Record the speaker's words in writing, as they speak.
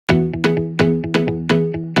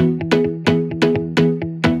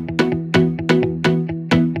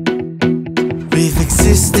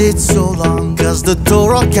it so long, cause the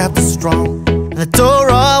Torah kept us strong, and the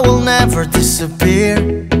Torah will never disappear.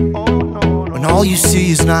 When all you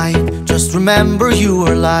see is night, just remember you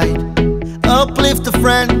are light. Uplift a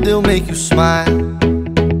friend, they'll make you smile.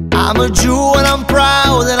 I'm a Jew and I'm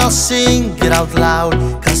proud, and I'll sing it out loud,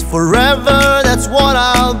 cause forever that's what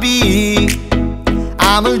I'll be.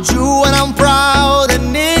 I'm a Jew and I'm proud,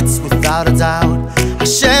 and it's without a doubt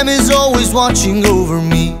Hashem is always watching over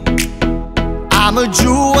me. I'm a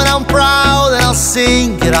Jew and I'm proud, and I'll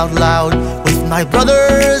sing it out loud with my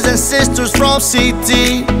brothers and sisters from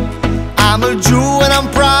CTeen. I'm a Jew and I'm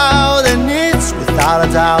proud, and it's without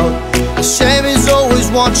a doubt Hashem is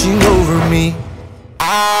always watching over me.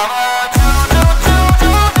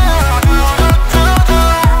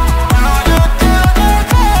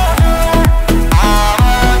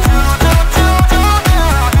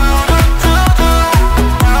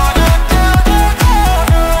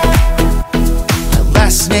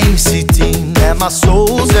 Name CTeen, and my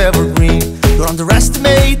soul's evergreen. Don't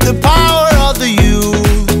underestimate the power of the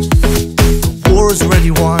youth. The war is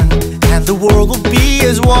already won, and the world will be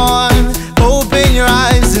as one. Open your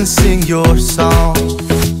eyes and sing your song.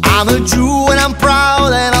 I'm a Jew and I'm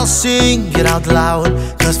proud, and I'll sing it out loud,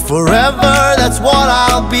 cause forever that's what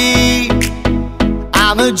I'll be.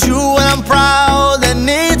 I'm a Jew and I'm proud, and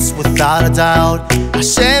it's without a doubt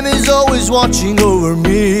Hashem is always watching over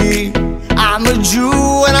me. I'm a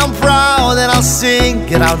Jew and I'm proud, and I'll sing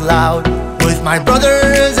it out loud with my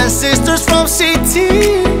brothers and sisters from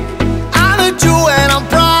CTeen. I'm a Jew and I'm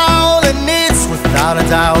proud, and it's without a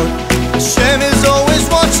doubt Hashem is always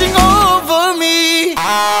watching over me.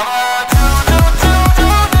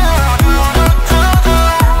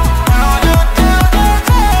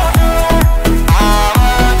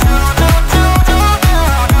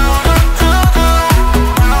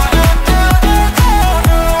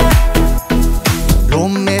 לא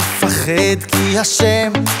מפחד כי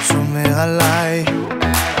השם